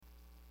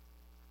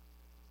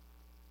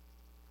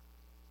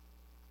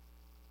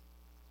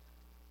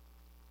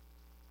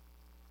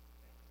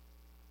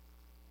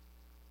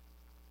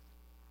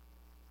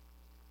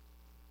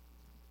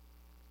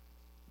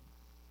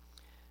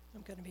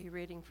I'm going to be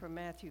reading from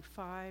Matthew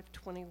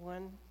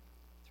 5:21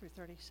 through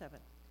 37.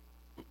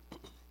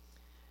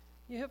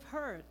 You have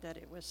heard that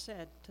it was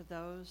said to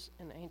those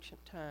in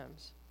ancient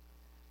times,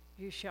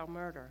 "You shall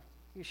murder,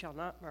 you shall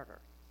not murder."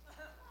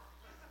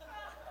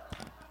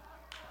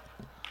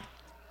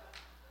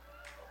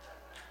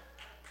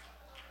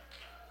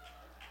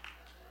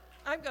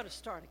 I'm going to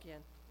start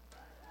again.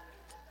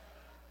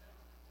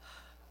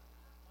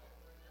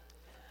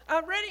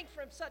 I'm reading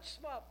from such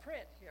small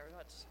print here.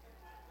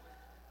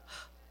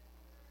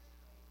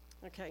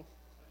 Okay.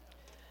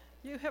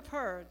 You have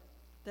heard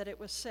that it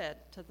was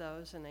said to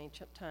those in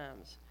ancient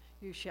times,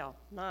 "You shall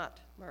not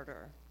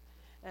murder,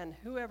 and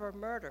whoever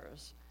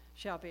murders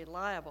shall be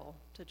liable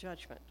to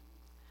judgment."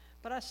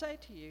 But I say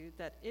to you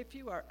that if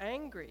you are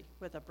angry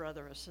with a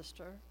brother or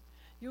sister,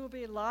 you will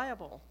be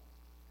liable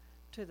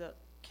to the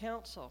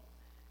council.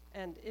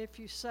 And if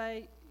you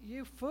say,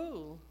 "You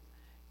fool,"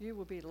 you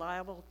will be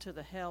liable to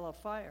the hell of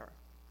fire.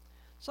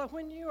 So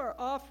when you are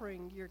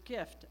offering your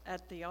gift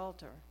at the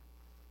altar,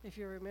 if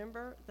you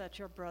remember that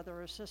your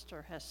brother or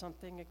sister has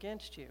something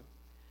against you,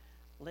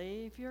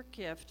 leave your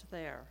gift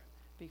there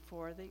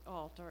before the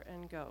altar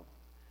and go.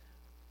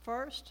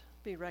 First,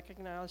 be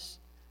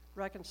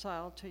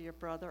reconciled to your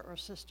brother or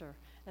sister,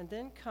 and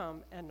then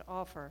come and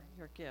offer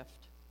your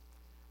gift.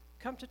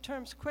 Come to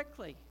terms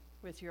quickly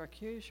with your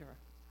accuser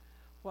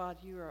while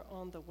you are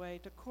on the way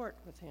to court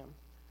with him.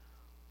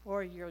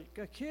 Or your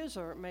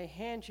accuser may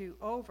hand you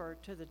over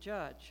to the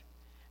judge,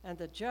 and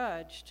the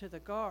judge to the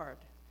guard,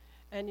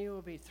 and you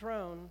will be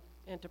thrown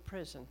into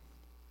prison.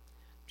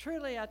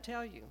 Truly, I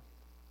tell you,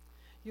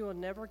 you will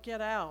never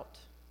get out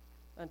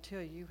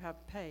until you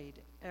have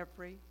paid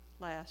every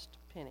last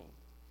penny.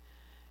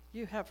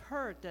 You have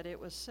heard that it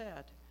was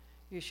said,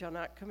 "You shall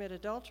not commit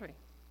adultery."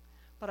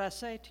 But I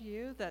say to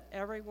you that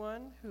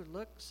everyone who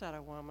looks at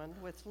a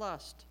woman with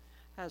lust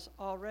has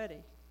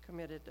already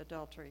committed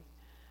adultery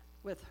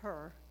with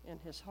her in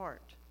his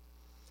heart.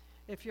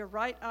 If your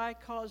right eye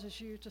causes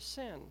you to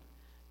sin,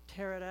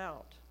 tear it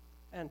out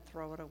and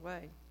throw it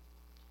away.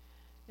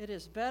 It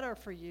is better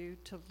for you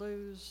to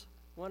lose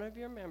one of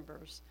your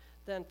members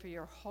than for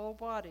your whole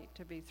body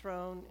to be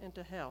thrown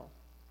into hell.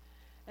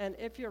 And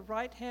if your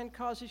right hand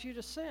causes you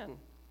to sin,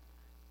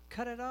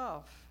 cut it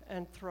off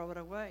and throw it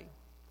away.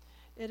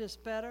 It is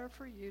better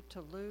for you to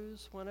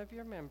lose one of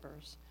your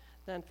members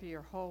than for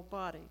your whole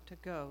body to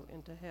go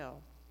into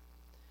hell.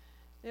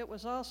 It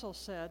was also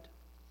said,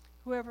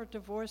 "Whoever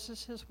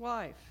divorces his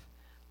wife,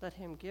 let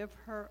him give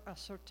her a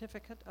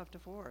certificate of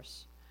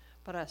divorce."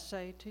 But I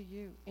say to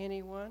you,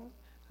 anyone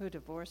who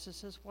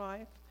divorces his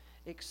wife,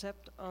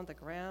 except on the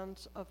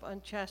grounds of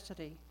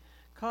unchastity,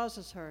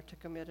 causes her to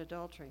commit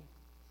adultery.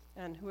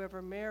 And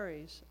whoever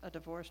marries a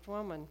divorced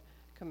woman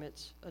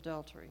commits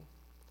adultery.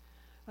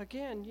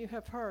 Again, you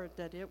have heard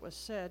that it was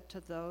said to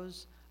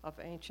those of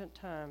ancient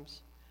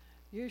times,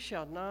 "You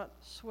shall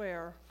not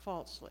swear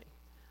falsely,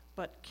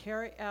 but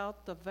carry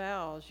out the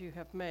vows you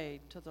have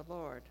made to the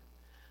Lord."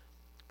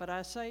 But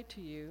I say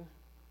to you,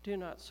 do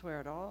not swear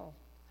at all,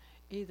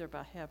 either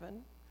by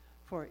heaven,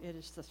 for it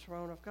is the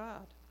throne of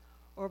God,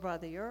 or by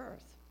the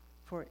earth,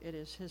 for it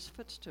is his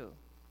footstool,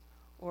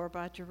 or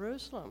by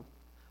Jerusalem,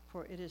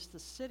 for it is the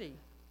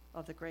city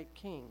of the great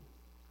King.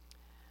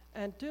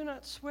 And do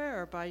not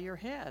swear by your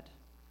head,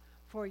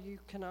 for you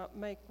cannot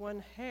make one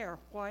hair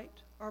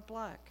white or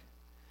black.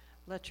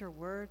 Let your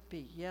word be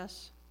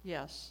yes,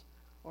 yes,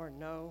 or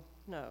no,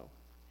 no.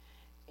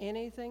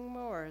 Anything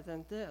more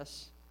than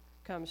this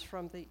comes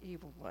from the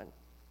evil one.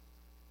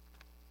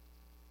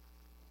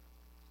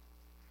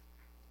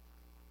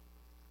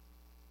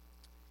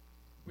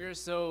 We are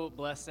so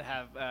blessed to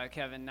have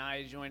Kevin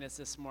Nye join us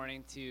this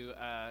morning to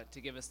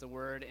give us the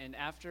word. And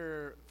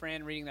after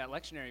Fran reading that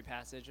lectionary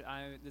passage,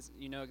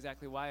 you know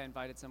exactly why I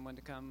invited someone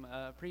to come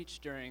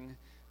preach during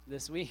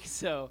this week.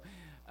 So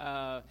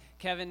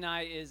Kevin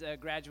Nye is a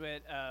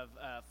graduate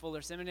of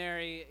Fuller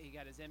Seminary. He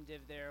got his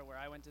MDiv there where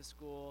I went to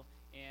school,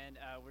 and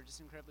we're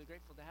just incredibly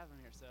grateful to have him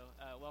here. So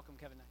welcome,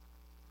 Kevin Nye.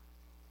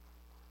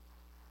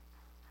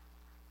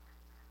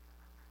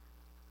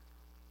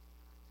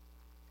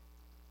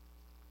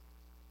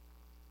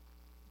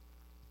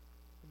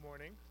 Good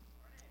morning.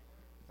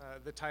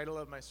 The title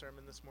of my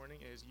sermon this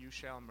morning is "You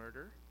Shall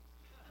Murder."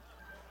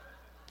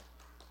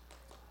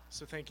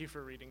 So thank you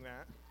for reading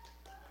that.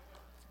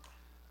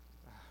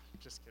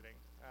 Just kidding.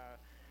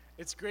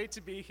 It's great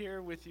to be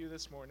here with you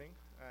this morning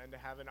and to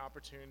have an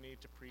opportunity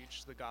to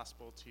preach the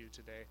gospel to you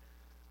today.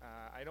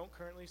 I don't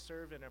currently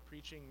serve in a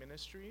preaching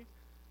ministry,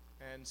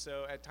 and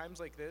so at times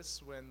like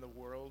this, when the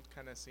world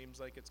kind of seems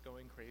like it's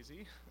going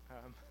crazy,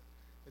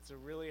 it's a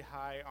really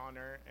high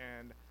honor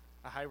and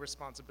a high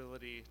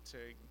responsibility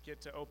to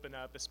get to open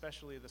up,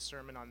 especially the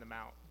Sermon on the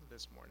Mount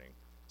this morning.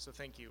 So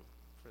thank you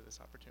for this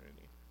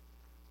opportunity.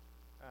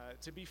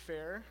 To be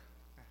fair,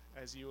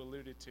 as you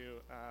alluded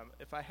to,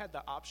 if I had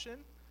the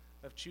option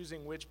of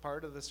choosing which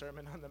part of the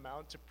Sermon on the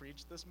Mount to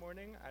preach this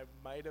morning, I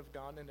might have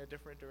gone in a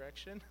different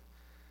direction.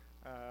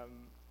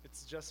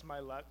 It's just my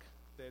luck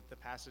that the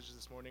passage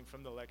this morning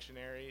from the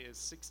lectionary is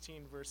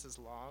 16 verses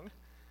long,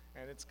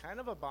 and it's kind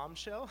of a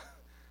bombshell.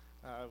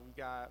 We've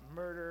got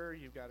murder,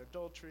 you've got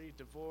adultery,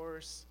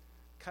 divorce,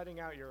 cutting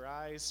out your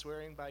eyes,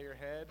 swearing by your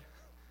head.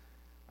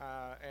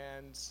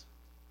 And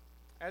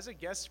as a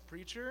guest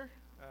preacher,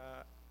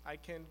 I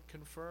can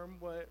confirm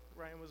what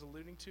Ryan was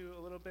alluding to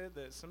a little bit,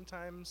 that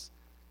sometimes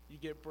you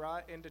get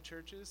brought into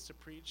churches to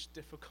preach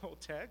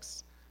difficult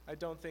texts. I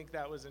don't think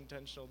that was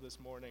intentional this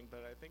morning,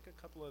 but I think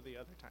a couple of the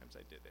other times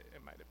I did it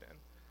might have been.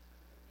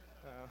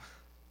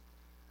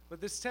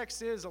 But this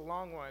text is a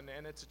long one,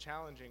 and it's a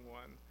challenging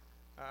one.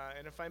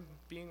 And if I'm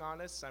being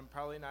honest, I'm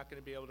probably not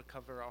going to be able to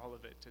cover all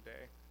of it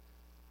today.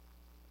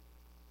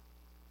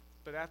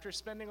 But after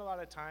spending a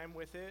lot of time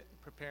with it,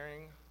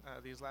 preparing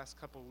these last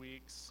couple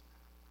weeks,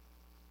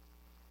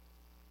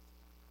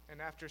 and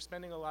after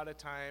spending a lot of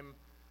time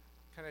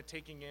kind of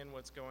taking in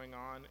what's going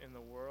on in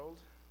the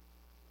world,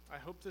 I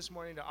hope this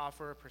morning to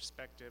offer a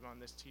perspective on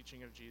this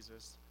teaching of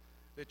Jesus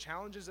that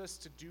challenges us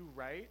to do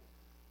right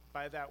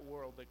by that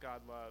world that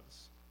God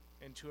loves,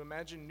 and to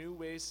imagine new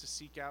ways to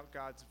seek out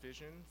God's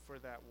vision for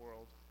that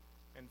world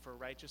and for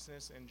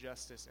righteousness and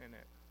justice in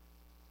it.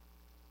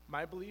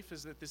 My belief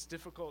is that this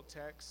difficult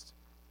text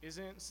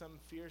isn't some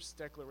fierce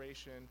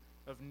declaration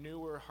of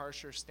newer,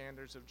 harsher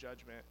standards of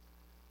judgment,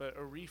 but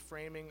a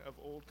reframing of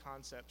old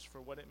concepts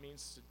for what it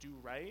means to do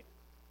right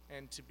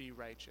and to be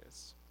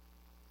righteous.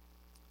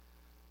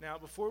 Now,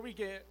 before we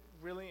get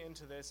really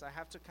into this, I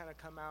have to kind of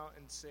come out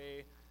and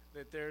say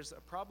that there's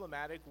a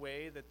problematic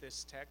way that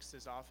this text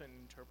is often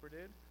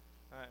interpreted.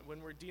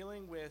 When we're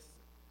dealing with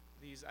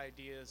these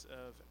ideas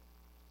of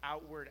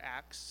outward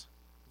acts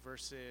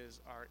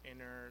versus our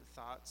inner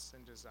thoughts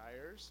and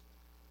desires,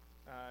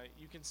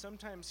 you can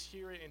sometimes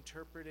hear it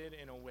interpreted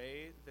in a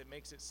way that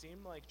makes it seem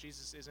like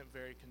Jesus isn't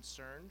very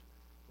concerned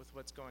with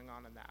what's going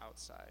on the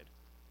outside.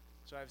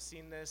 So I've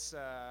seen this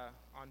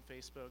on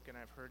Facebook, and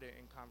I've heard it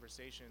in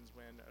conversations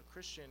when a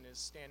Christian is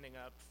standing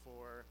up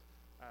for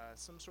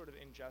some sort of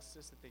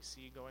injustice that they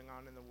see going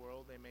on in the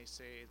world. They may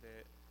say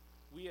that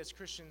we as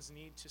Christians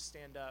need to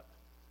stand up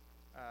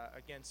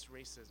against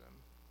racism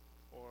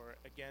or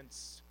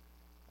against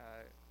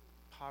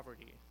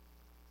poverty.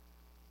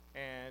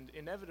 And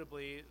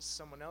inevitably,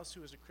 someone else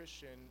who is a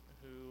Christian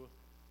who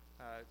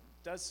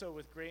does so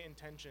with great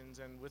intentions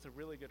and with a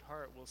really good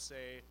heart will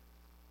say,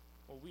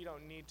 well, we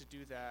don't need to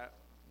do that.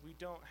 We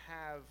don't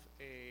have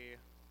a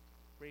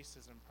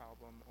racism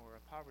problem or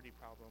a poverty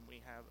problem.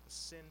 We have a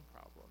sin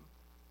problem.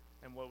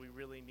 And what we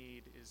really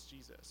need is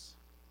Jesus.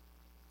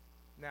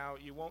 Now,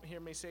 you won't hear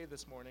me say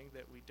this morning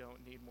that we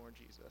don't need more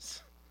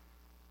Jesus.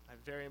 I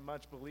very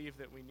much believe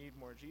that we need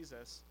more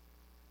Jesus.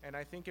 And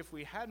I think if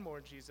we had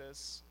more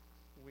Jesus,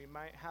 we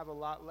might have a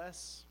lot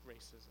less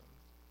racism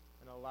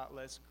and a lot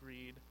less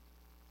greed,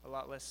 a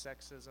lot less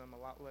sexism,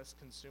 a lot less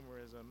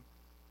consumerism.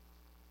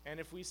 And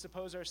if we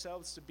suppose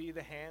ourselves to be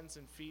the hands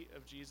and feet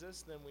of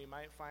Jesus, then we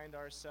might find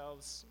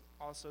ourselves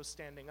also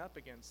standing up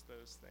against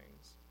those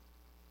things.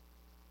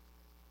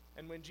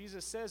 And when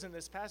Jesus says in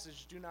this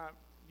passage,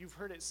 you've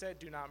heard it said,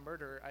 do not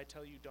murder, I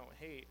tell you, don't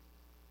hate.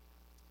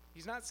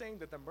 He's not saying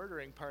that the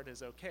murdering part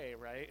is okay,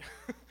 right?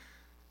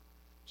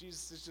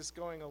 Jesus is just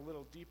going a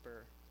little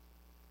deeper.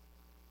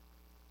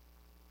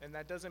 And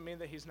that doesn't mean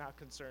that he's not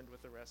concerned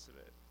with the rest of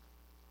it.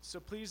 So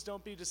please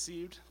don't be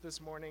deceived this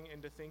morning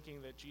into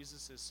thinking that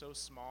Jesus is so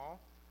small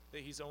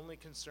that he's only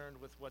concerned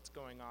with what's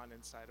going on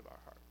inside of our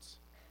hearts.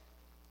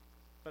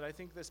 But I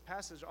think this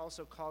passage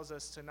also calls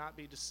us to not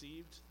be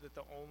deceived that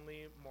the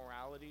only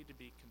morality to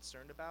be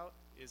concerned about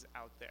is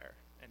out there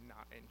and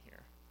not in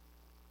here.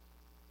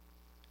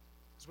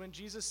 Because when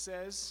Jesus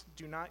says,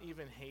 do not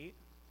even hate,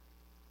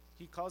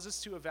 he calls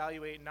us to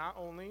evaluate not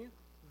only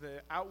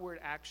the outward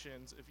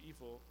actions of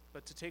evil,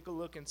 but to take a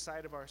look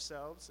inside of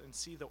ourselves and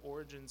see the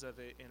origins of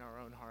it in our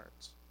own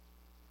hearts.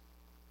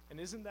 And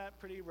isn't that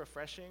pretty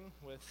refreshing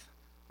with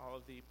all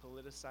of the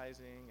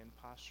politicizing and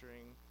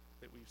posturing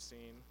that we've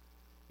seen?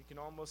 You can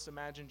almost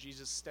imagine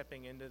Jesus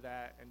stepping into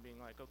that and being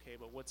like, okay,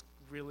 but what's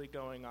really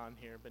going on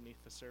here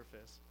beneath the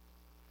surface?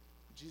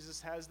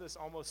 Jesus has this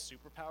almost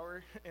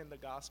superpower in the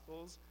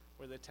Gospels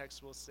where the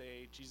text will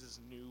say Jesus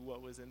knew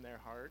what was in their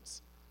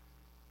hearts.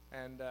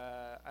 And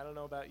I don't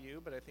know about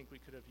you, but I think we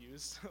could have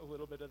used a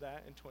little bit of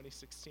that in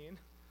 2016.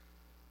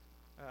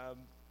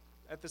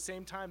 At the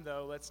same time,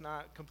 though, let's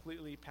not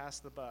completely pass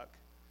the buck.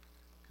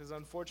 Because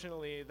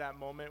unfortunately, that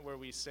moment where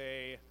we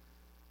say,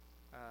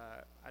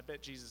 I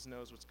bet Jesus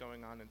knows what's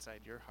going on inside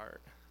your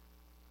heart,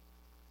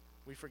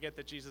 we forget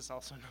that Jesus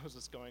also knows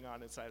what's going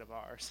on inside of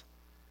ours.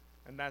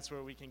 And that's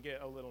where we can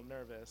get a little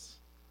nervous.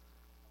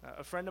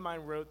 A friend of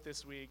mine wrote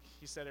this week,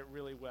 he said it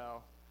really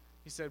well.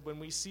 He said, when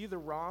we see the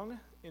wrong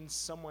in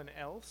someone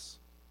else,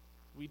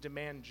 we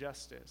demand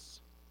justice.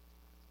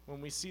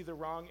 When we see the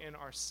wrong in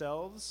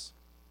ourselves,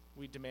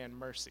 we demand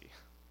mercy.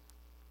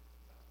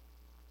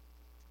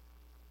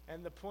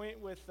 And the point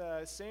with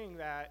saying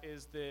that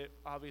is that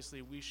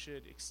obviously we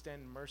should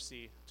extend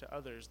mercy to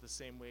others the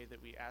same way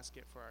that we ask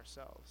it for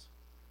ourselves.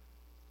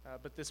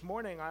 But this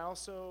morning, I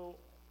also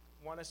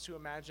want us to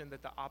imagine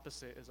that the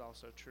opposite is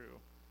also true.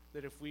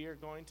 That if we are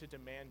going to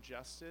demand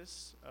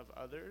justice of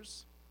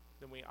others,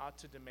 then we ought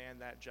to demand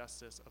that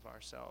justice of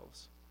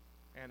ourselves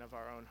and of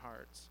our own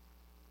hearts.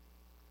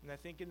 And I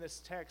think in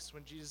this text,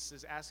 when Jesus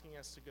is asking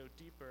us to go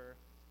deeper,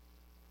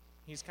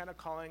 he's kind of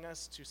calling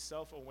us to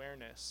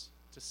self-awareness,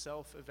 to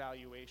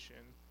self-evaluation,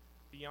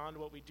 beyond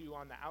what we do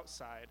on the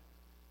outside,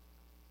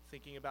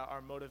 thinking about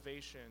our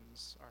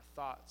motivations, our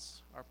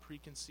thoughts, our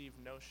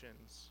preconceived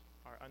notions,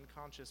 our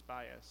unconscious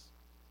bias,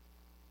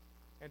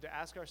 and to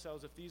ask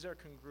ourselves if these are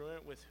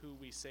congruent with who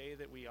we say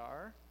that we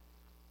are,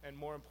 and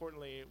more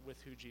importantly,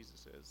 with who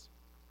Jesus is.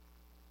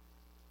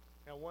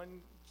 Now,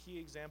 one key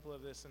example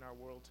of this in our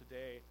world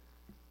today,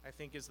 I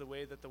think, is the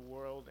way that the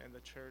world and the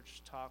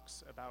church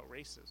talks about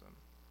racism.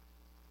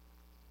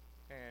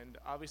 And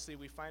obviously,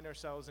 we find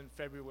ourselves in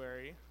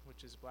February,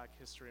 which is Black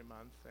History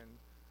Month, and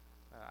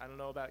I don't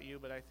know about you,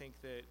 but I think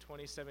that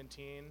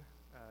 2017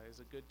 is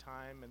a good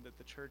time and that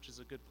the church is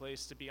a good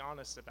place to be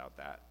honest about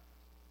that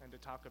and to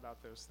talk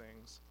about those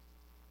things.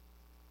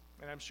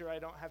 And I'm sure I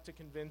don't have to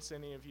convince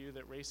any of you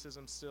that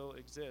racism still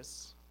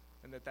exists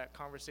and that that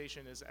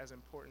conversation is as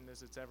important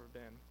as it's ever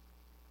been.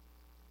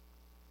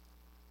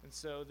 And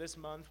so this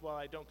month, while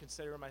I don't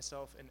consider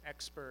myself an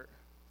expert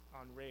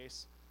on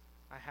race,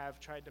 I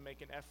have tried to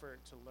make an effort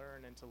to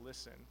learn and to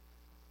listen.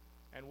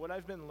 And what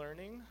I've been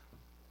learning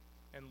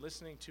and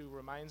listening to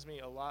reminds me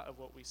a lot of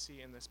what we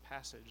see in this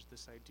passage,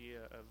 this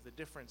idea of the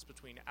difference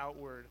between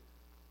outward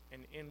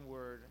and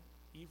inward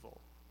evil.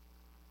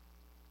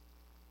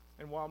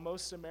 And while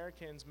most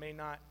Americans may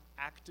not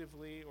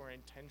actively or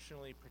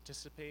intentionally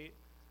participate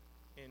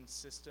in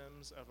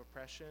systems of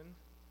oppression,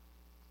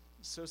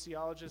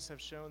 sociologists have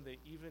shown that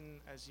even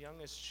as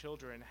young as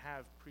children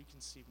have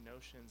preconceived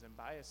notions and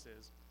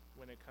biases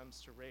when it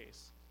comes to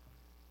race.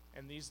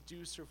 And these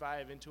do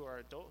survive into our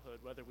adulthood,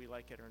 whether we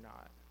like it or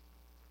not.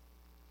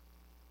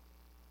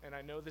 And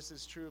I know this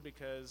is true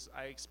because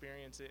I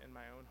experience it in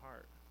my own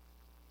heart.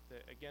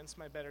 That against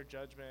my better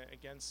judgment,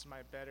 against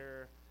my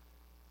better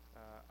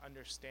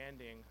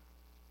understanding,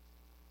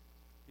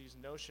 these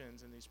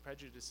notions and these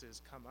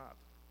prejudices come up.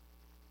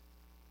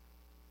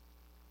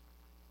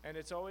 And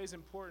it's always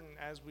important,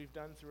 as we've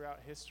done throughout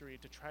history,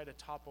 to try to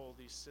topple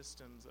these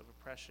systems of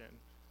oppression.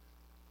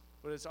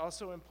 But it's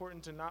also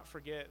important to not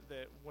forget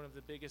that one of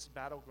the biggest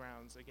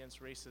battlegrounds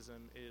against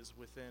racism is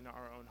within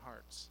our own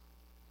hearts.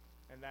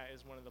 And that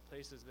is one of the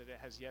places that it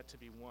has yet to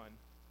be won.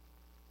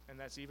 And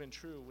that's even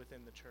true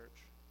within the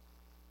church.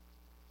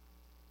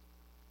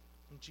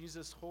 And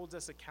Jesus holds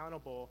us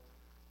accountable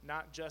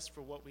not just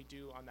for what we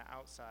do on the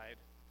outside,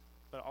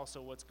 but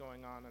also what's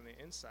going on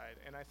the inside.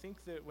 And I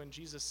think that when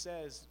Jesus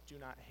says, do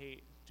not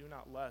hate, do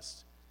not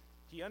lust,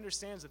 he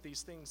understands that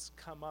these things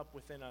come up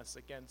within us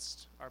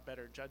against our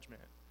better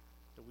judgment,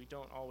 that we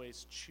don't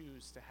always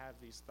choose to have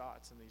these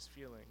thoughts and these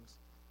feelings.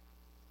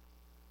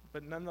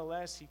 But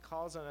nonetheless, he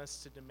calls on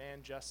us to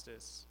demand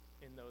justice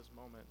in those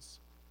moments,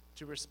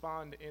 to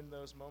respond in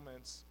those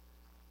moments,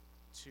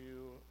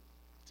 to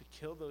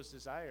kill those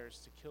desires,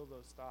 to kill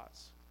those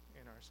thoughts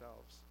in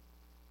ourselves.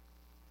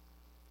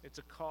 It's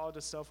a call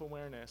to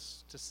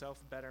self-awareness, to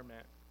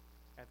self-betterment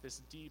at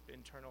this deep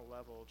internal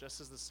level. Just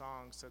as the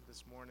song said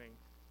this morning,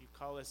 you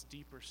call us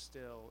deeper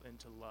still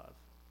into love.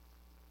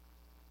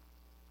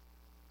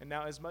 And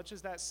now, as much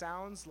as that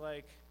sounds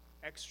like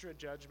extra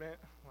judgment,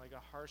 like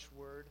a harsh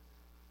word,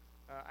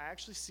 I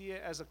actually see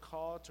it as a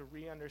call to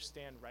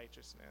re-understand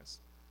righteousness.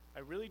 I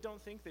really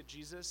don't think that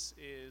Jesus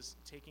is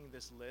taking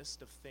this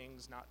list of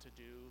things not to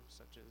do,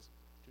 such as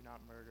do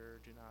not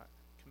murder, do not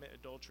commit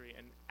adultery,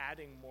 and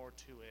adding more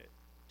to it.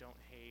 Don't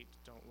hate,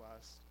 don't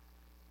lust.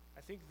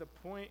 I think the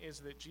point is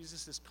that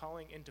Jesus is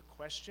calling into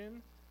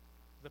question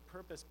the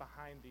purpose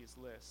behind these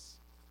lists,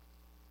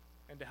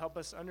 and to help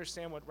us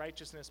understand what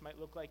righteousness might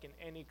look like in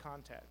any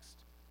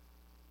context.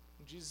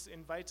 And Jesus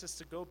invites us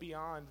to go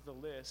beyond the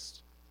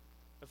list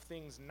of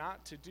things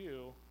not to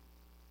do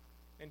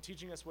and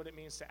teaching us what it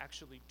means to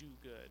actually do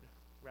good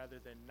rather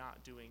than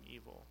not doing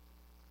evil.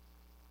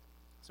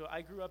 So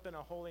I grew up in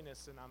a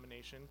holiness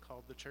denomination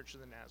called the Church of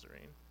the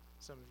Nazarene.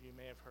 Some of you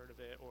may have heard of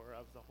it or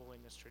of the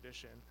holiness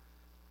tradition.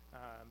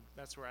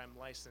 That's where I'm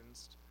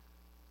licensed.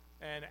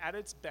 And at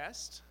its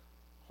best,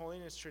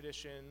 holiness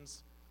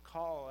traditions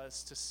call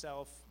us to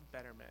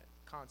self-betterment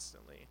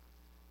constantly.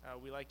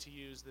 We like to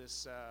use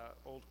this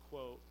old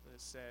quote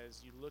that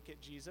says, you look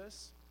at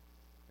Jesus,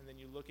 and then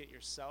you look at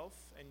yourself,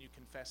 and you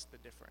confess the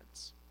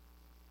difference.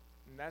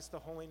 And that's the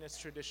holiness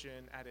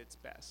tradition at its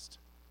best.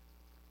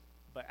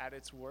 But at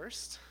its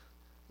worst,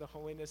 the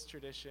holiness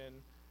tradition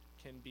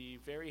can be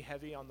very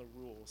heavy on the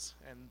rules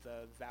and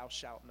the thou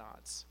shalt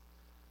nots.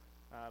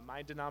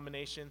 My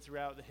denomination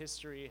throughout the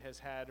history has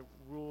had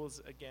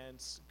rules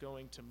against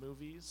going to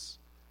movies,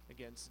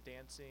 against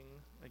dancing,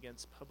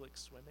 against public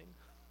swimming,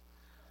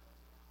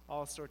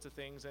 all sorts of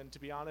things. And to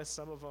be honest,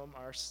 some of them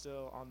are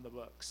still on the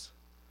books.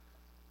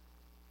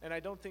 And I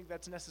don't think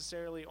that's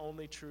necessarily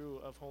only true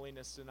of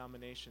holiness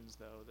denominations,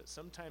 though, that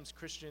sometimes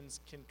Christians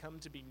can come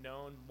to be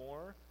known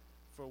more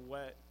for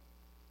what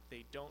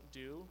they don't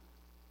do,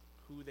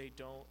 who they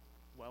don't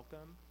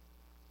welcome,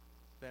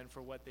 than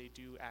for what they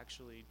do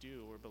actually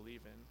do or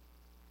believe in.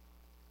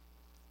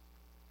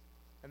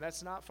 And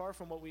that's not far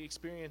from what we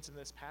experience in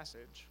this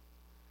passage.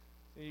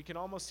 And you can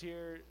almost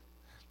hear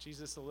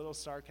Jesus a little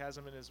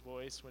sarcasm in his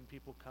voice when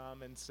people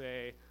come and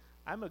say,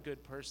 I'm a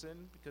good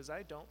person because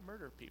I don't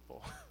murder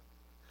people.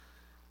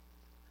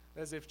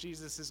 As if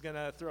Jesus is going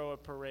to throw a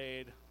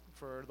parade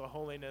for the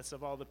holiness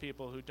of all the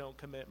people who don't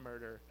commit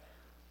murder.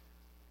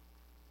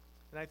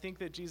 And I think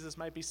that Jesus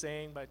might be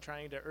saying, by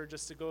trying to urge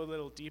us to go a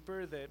little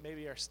deeper, that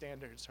maybe our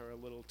standards are a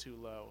little too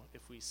low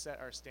if we set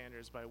our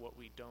standards by what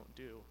we don't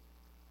do.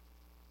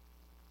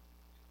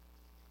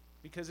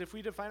 Because if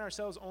we define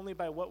ourselves only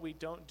by what we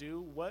don't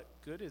do, what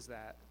good is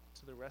that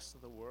to the rest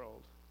of the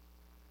world?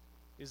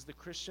 Is the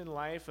Christian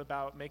life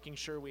about making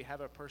sure we have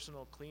a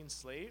personal clean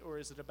slate, or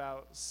is it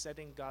about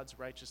setting God's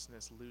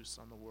righteousness loose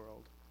on the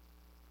world?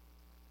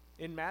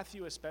 In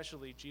Matthew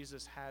especially,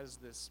 Jesus has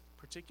this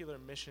particular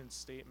mission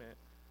statement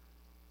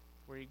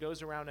where he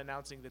goes around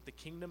announcing that the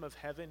kingdom of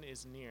heaven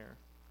is near.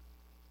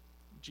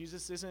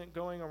 Jesus isn't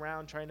going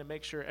around trying to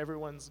make sure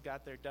everyone's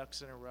got their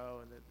ducks in a row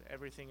and that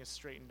everything is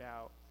straightened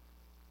out.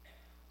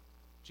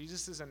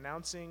 Jesus is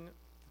announcing that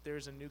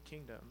there's a new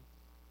kingdom,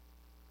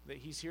 that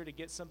he's here to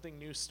get something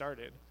new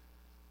started.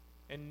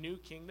 And new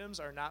kingdoms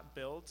are not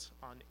built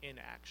on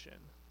inaction,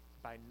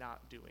 by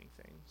not doing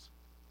things.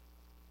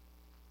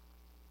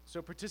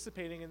 So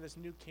participating in this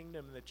new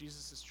kingdom that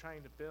Jesus is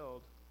trying to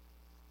build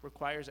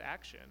requires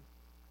action.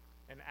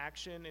 And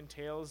action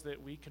entails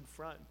that we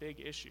confront big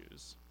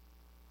issues.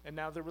 And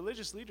now the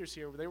religious leaders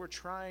here, they were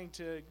trying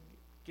to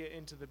get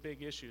into the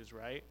big issues,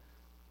 right?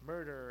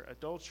 Murder,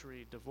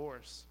 adultery,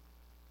 divorce.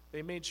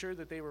 They made sure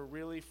that they were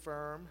really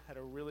firm, had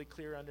a really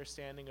clear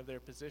understanding of their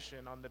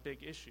position on the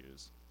big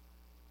issues.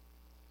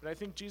 But I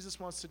think Jesus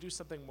wants to do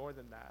something more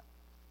than that.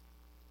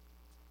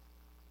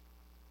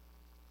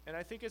 And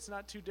I think it's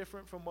not too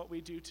different from what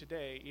we do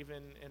today,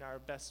 even in our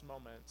best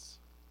moments,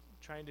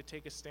 trying to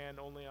take a stand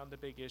only on the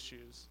big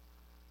issues.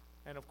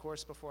 And of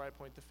course, before I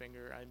point the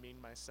finger, I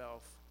mean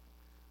myself.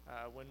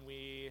 When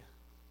we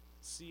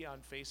see on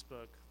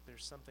Facebook,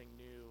 there's something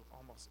new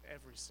almost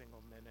every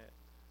single minute.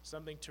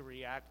 Something to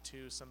react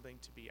to, something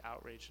to be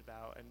outraged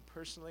about. And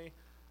personally,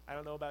 I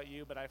don't know about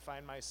you, but I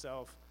find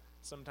myself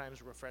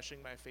sometimes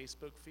refreshing my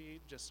Facebook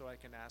feed just so I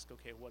can ask,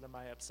 okay, what am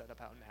I upset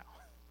about now?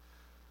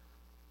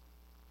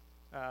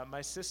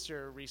 My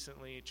sister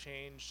recently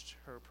changed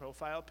her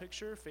profile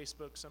picture.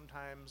 Facebook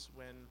sometimes,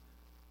 when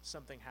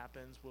something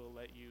happens, will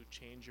let you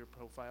change your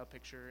profile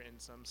picture in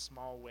some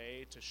small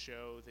way to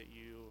show that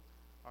you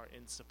are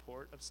in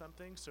support of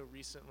something. So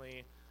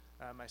recently,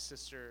 my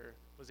sister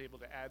was able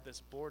to add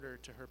this border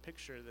to her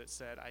picture that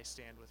said, I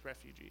stand with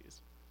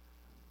refugees.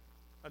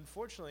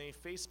 Unfortunately,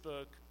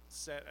 Facebook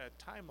set a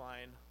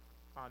timeline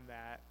on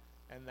that,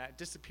 and that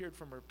disappeared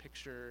from her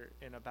picture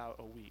in about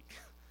a week.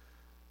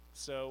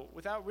 So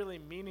without really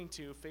meaning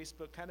to,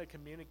 Facebook kind of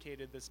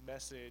communicated this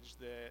message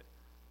that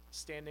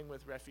standing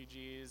with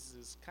refugees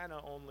is kind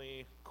of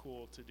only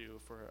cool to do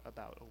for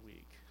about a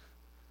week.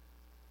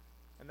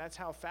 And that's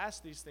how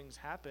fast these things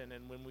happen,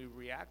 and when we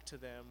react to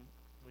them,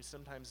 we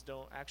sometimes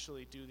don't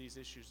actually do these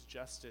issues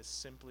justice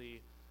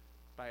simply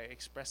by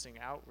expressing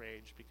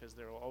outrage, because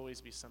there will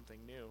always be something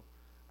new.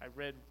 I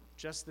read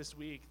just this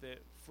week that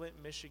Flint,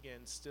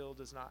 Michigan still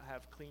does not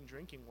have clean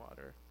drinking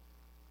water.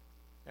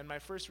 And my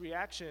first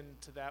reaction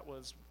to that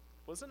was,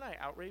 wasn't I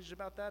outraged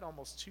about that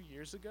almost 2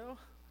 years ago?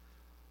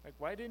 Like,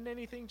 why didn't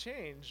anything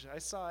change? I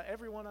saw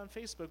everyone on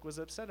Facebook was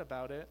upset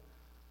about it.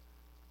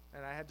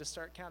 And I had to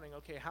start counting,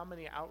 okay, how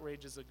many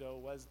outrages ago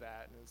was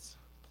that? And it's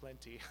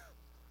plenty.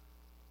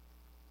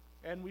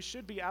 And we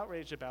should be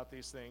outraged about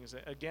these things.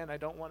 Again, I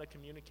don't want to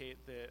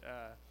communicate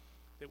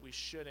that we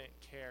shouldn't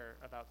care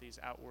about these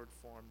outward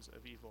forms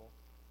of evil.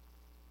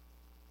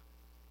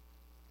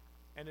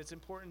 And it's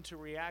important to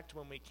react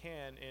when we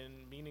can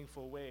in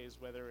meaningful ways,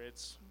 whether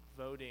it's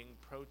voting,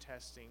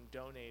 protesting,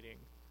 donating.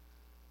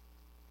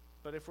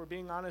 But if we're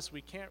being honest,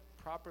 we can't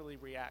properly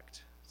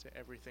react to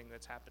everything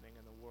that's happening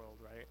in the world,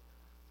 right?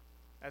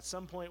 At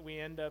some point, we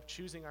end up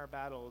choosing our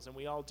battles, and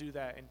we all do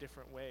that in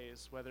different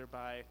ways, whether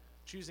by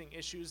choosing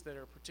issues that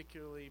are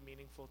particularly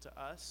meaningful to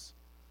us,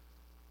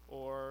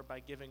 or by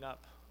giving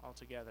up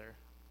altogether.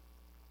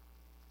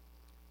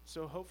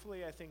 So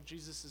hopefully, I think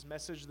Jesus'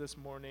 message this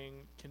morning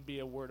can be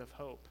a word of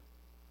hope.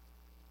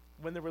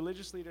 When the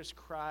religious leaders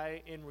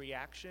cry in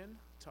reaction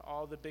to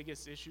all the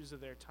biggest issues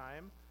of their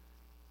time,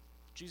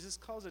 Jesus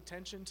calls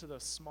attention to the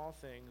small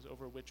things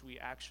over which we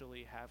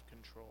actually have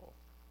control.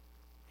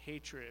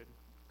 Hatred,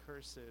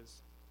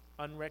 curses,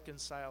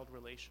 unreconciled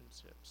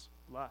relationships,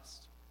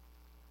 lust.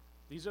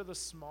 These are the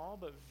small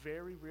but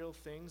very real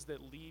things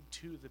that lead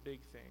to the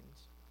big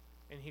things.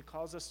 And he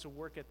calls us to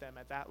work at them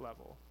at that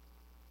level.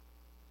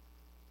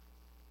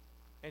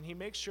 And he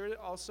makes sure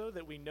also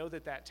that we know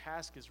that that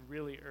task is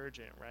really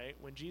urgent, right?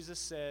 When Jesus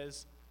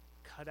says,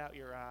 cut out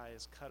your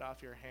eyes, cut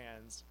off your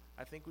hands,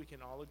 I think we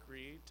can all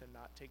agree to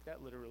not take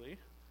that literally,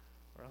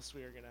 or else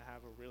we are going to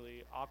have a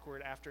really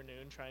awkward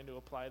afternoon trying to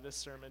apply this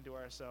sermon to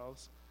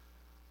ourselves.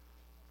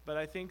 But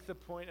I think the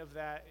point of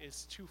that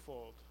is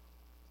twofold.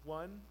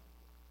 One,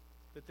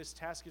 that this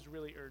task is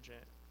really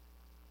urgent.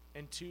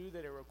 and 2,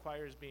 that it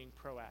requires being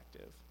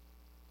proactive.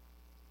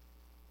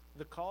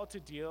 The call to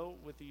deal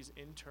with these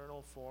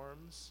internal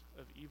forms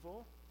of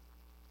evil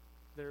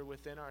that are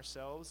within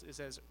ourselves is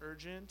as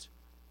urgent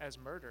as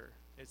murder.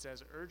 It's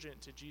as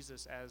urgent to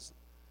Jesus as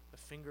the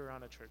finger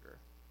on a trigger.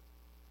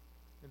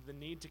 And the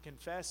need to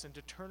confess and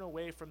to turn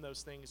away from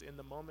those things in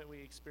the moment we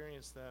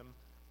experience them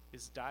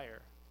is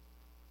dire.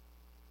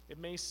 It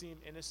may seem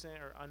innocent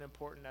or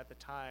unimportant at the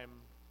time,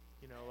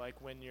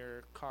 like when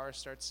your car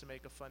starts to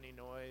make a funny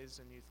noise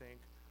and you think,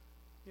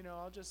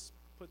 I'll just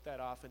put that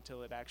off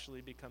until it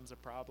actually becomes a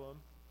problem.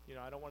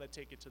 I don't want to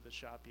take it to the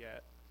shop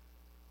yet.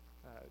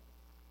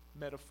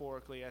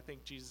 Metaphorically, I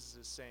think Jesus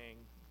is saying,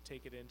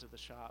 take it into the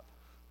shop.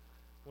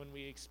 When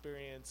we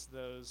experience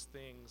those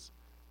things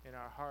in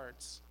our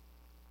hearts,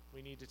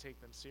 we need to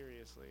take them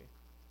seriously.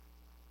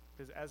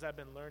 Because as I've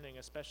been learning,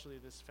 especially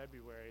this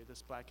February,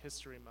 this Black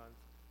History Month,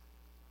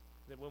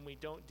 that when we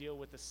don't deal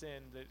with the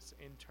sin that's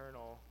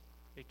internal,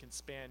 it can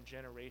span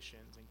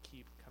generations and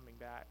keep coming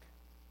back.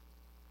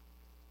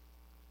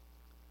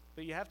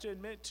 But you have to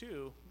admit,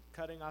 too,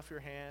 cutting off your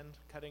hand,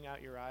 cutting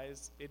out your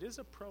eyes, it is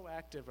a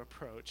proactive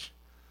approach,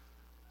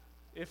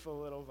 if a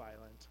little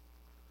violent.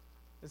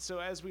 And so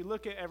as we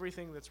look at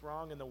everything that's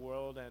wrong in the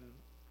world and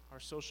our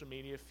social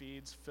media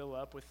feeds fill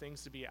up with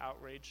things to be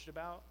outraged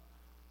about,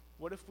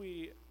 what if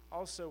we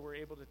also were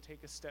able to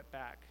take a step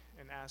back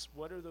and ask,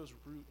 what are those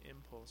root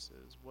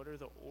impulses? What are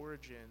the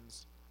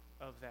origins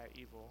of that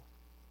evil?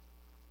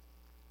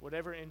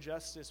 Whatever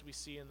injustice we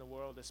see in the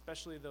world,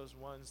 especially those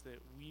ones that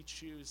we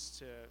choose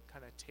to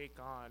kind of take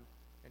on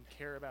and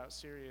care about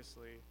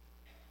seriously,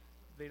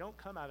 they don't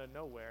come out of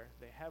nowhere.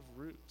 They have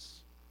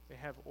roots. They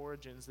have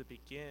origins that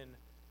begin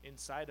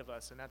inside of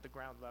us and at the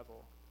ground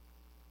level.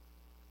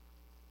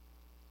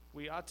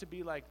 We ought to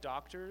be like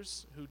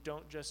doctors who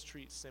don't just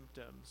treat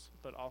symptoms,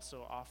 but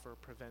also offer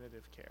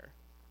preventative care.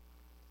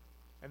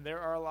 And there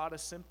are a lot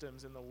of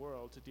symptoms in the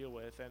world to deal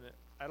with, and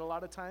at a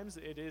lot of times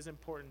it is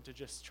important to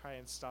just try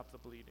and stop the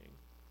bleeding.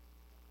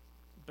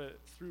 But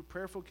through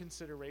prayerful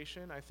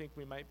consideration, I think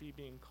we might be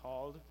being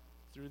called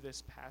through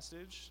this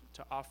passage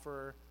to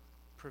offer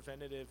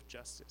preventative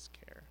justice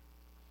care.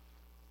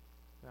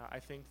 Now, I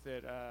think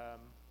that,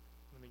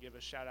 I'm going to give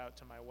a shout out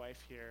to my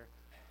wife here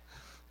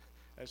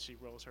as she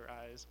rolls her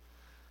eyes.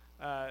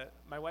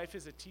 My wife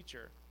is a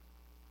teacher,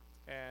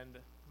 and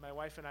my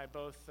wife and I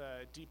both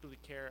deeply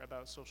care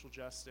about social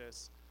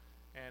justice,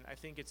 and I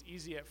think it's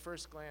easy at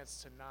first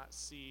glance to not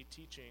see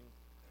teaching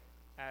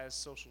as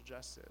social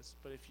justice.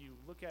 But if you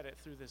look at it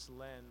through this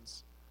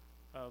lens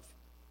of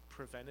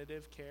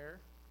preventative care,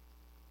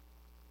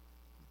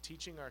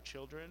 teaching our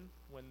children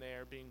when they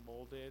are being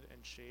molded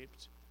and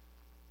shaped,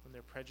 when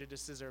their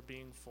prejudices are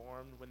being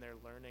formed, when they're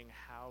learning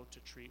how to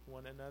treat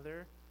one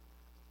another,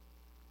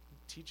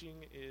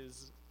 teaching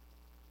is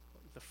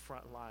the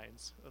front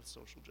lines of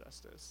social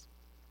justice.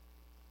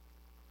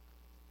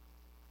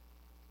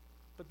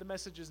 But the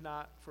message is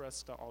not for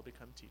us to all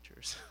become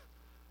teachers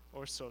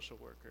or social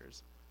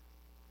workers.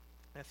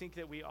 I think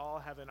that we all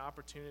have an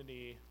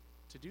opportunity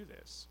to do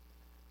this.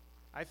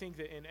 I think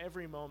that in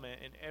every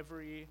moment, in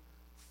every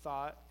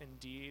thought and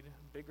deed,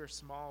 big or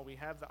small, we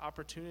have the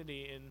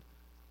opportunity in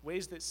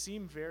ways that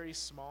seem very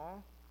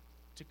small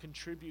to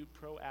contribute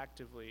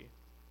proactively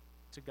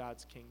to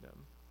God's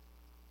kingdom.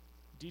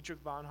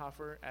 Dietrich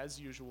Bonhoeffer, as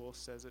usual,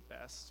 says it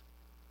best.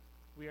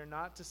 We are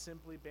not to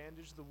simply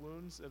bandage the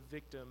wounds of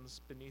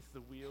victims beneath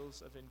the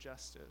wheels of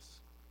injustice.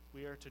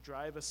 We are to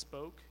drive a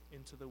spoke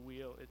into the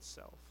wheel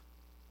itself.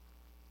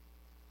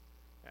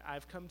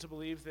 I've come to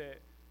believe that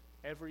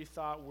every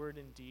thought, word,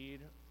 and deed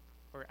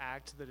or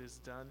act that is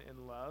done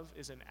in love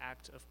is an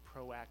act of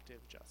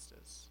proactive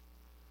justice.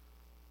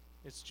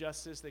 It's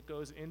justice that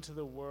goes into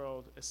the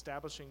world,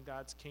 establishing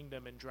God's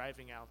kingdom and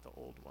driving out the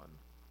old one.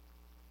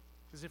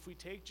 Because if we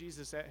take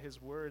Jesus at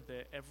his word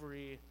that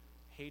every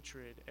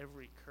hatred,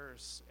 every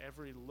curse,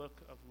 every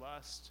look of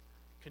lust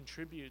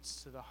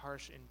contributes to the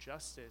harsh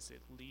injustice,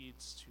 it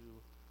leads to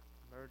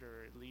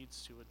murder, it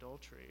leads to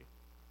adultery,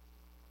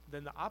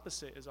 then the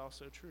opposite is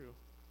also true.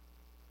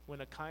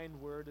 When a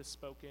kind word is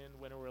spoken,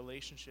 when a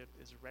relationship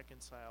is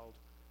reconciled,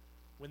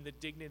 when the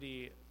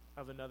dignity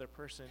of another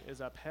person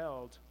is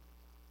upheld,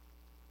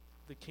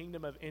 the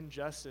kingdom of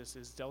injustice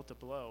is dealt a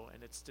blow,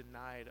 and it's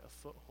denied a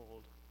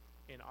foothold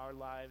in our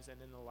lives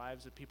and in the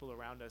lives of people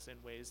around us in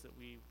ways that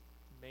we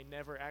may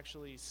never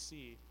actually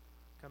see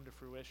come to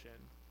fruition.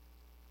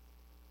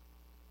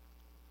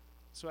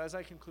 So as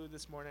I conclude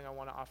this morning, I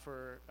want to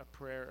offer a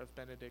prayer of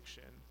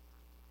benediction.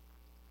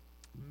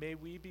 May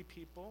we be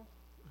people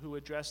who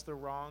address the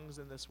wrongs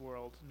in this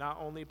world, not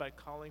only by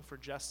calling for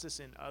justice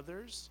in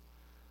others,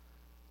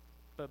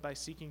 but by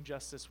seeking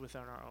justice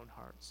within our own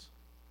hearts.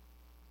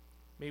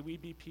 May we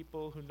be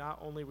people who not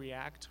only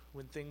react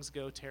when things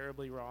go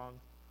terribly wrong,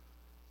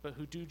 but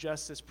who do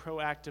justice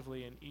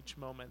proactively in each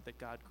moment that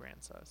God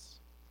grants us.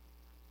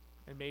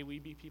 And may we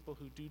be people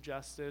who do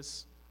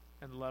justice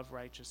and love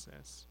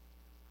righteousness.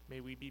 May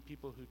we be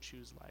people who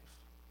choose life.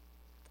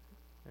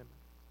 Amen.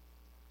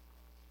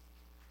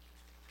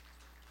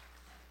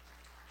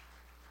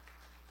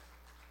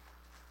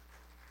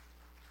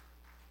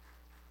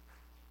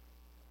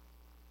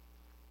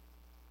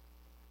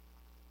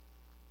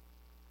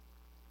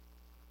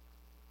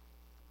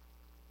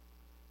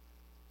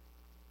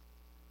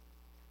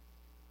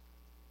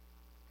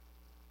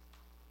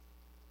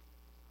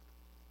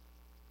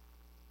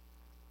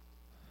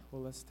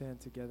 Well, let's stand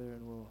together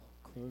and we'll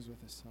close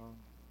with a song.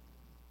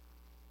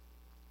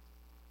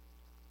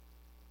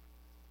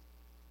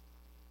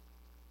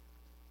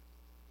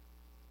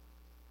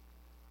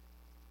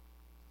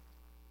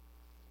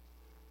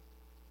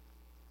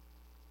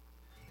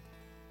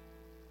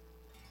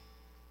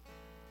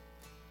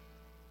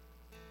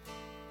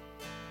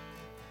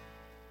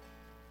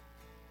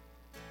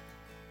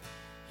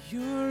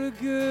 You're a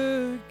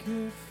good,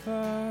 good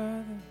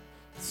Father.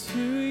 It's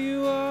who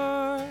you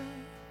are.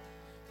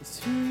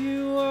 It's who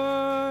you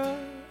are.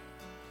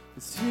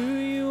 It's who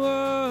you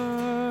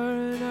are.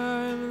 And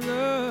I'm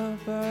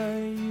loved by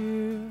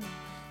you.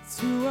 It's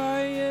who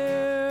I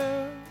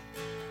am.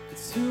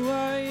 It's who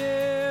I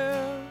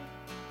am.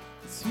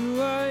 It's who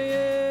I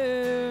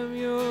am.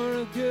 You're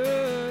a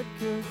good,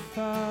 good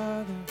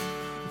Father.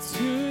 It's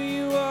who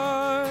you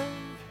are.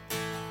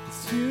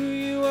 It's who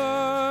you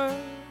are.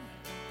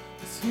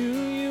 It's who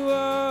you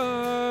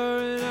are,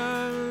 and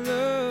I'm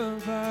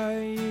loved by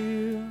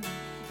you.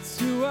 It's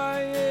who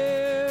I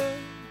am.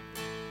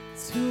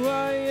 It's who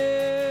I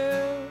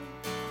am.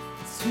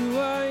 It's who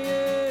I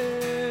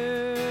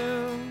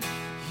am.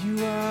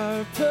 You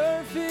are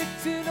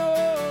perfect in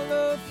all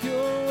of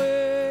your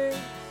ways.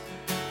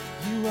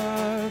 You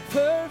are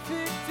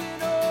perfect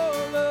in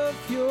all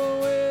of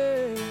your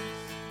ways.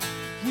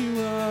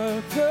 You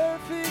are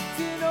perfect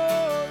in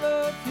all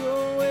of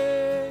your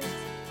ways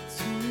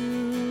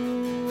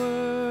to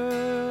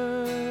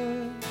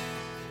us.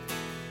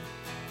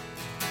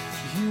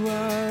 You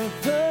are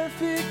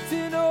perfect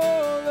in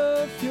all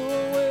of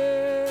your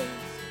ways.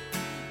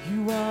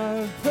 You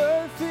are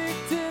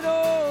perfect in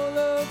all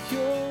of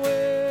your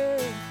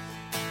ways.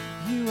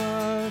 You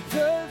are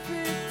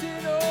perfect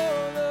in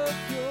all of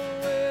your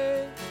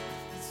ways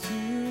to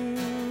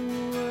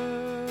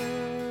us.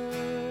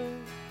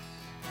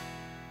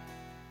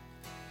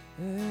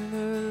 And a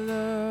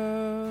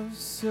love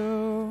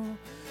so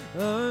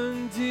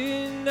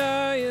undeniable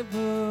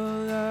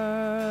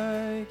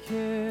I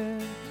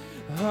can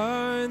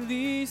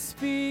hardly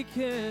speak,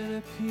 and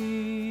a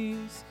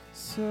peace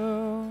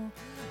so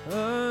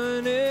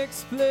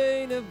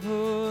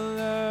unexplainable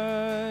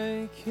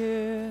I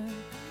can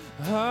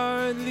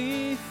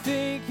hardly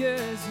think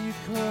as you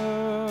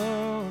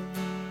call me,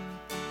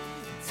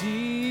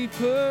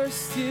 deeper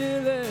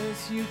still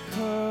as you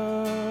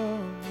call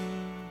me,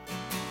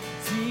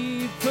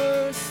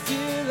 deeper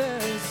still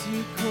as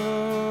you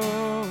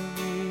call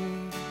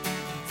me,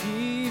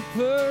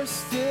 deeper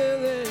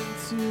still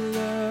into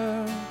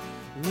love,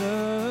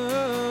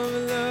 love,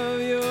 love.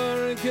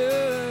 You're a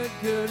good,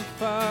 good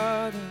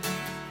Father.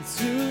 It's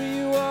who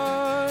you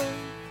are.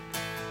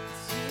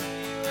 It's who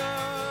you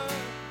are.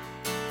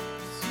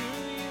 It's who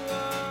you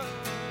are.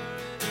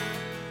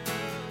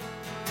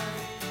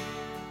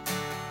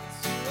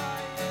 It's who I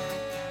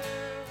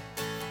am.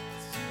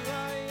 It's who I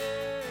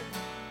am.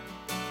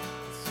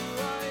 It's who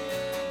I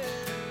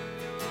am.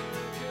 You're a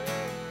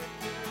good,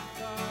 good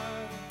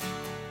Father.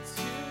 It's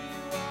who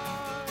you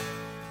are.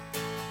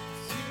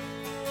 It's who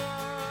you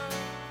are.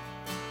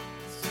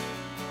 It's who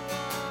you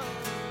are.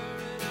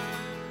 And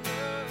I'm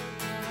loved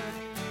by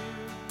you.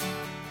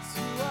 It's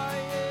who I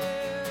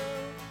am.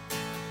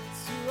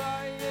 It's who I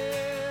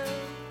am.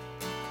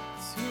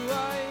 It's who I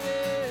am.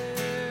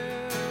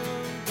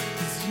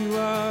 'Cause you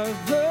are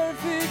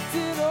perfect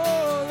in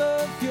all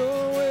of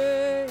your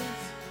ways.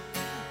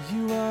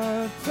 You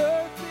are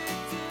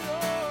perfect in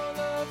all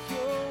of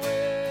your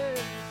ways.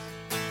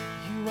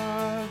 You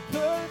are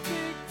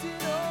perfect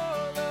in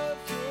all of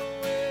your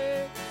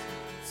ways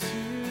to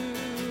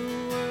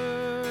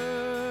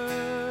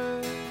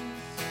us.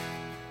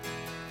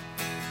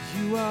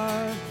 You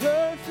are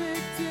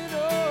perfect in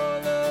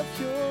all of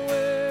your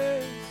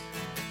ways.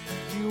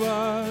 You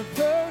are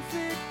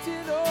perfect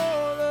in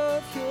all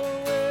of your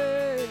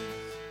ways.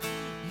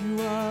 You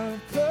are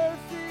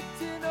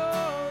perfect in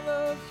all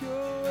of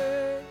your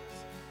ways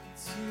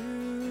to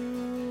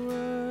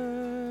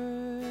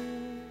us.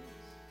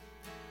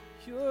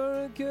 You're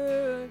a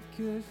good,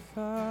 good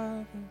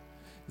Father.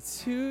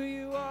 It's who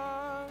you are.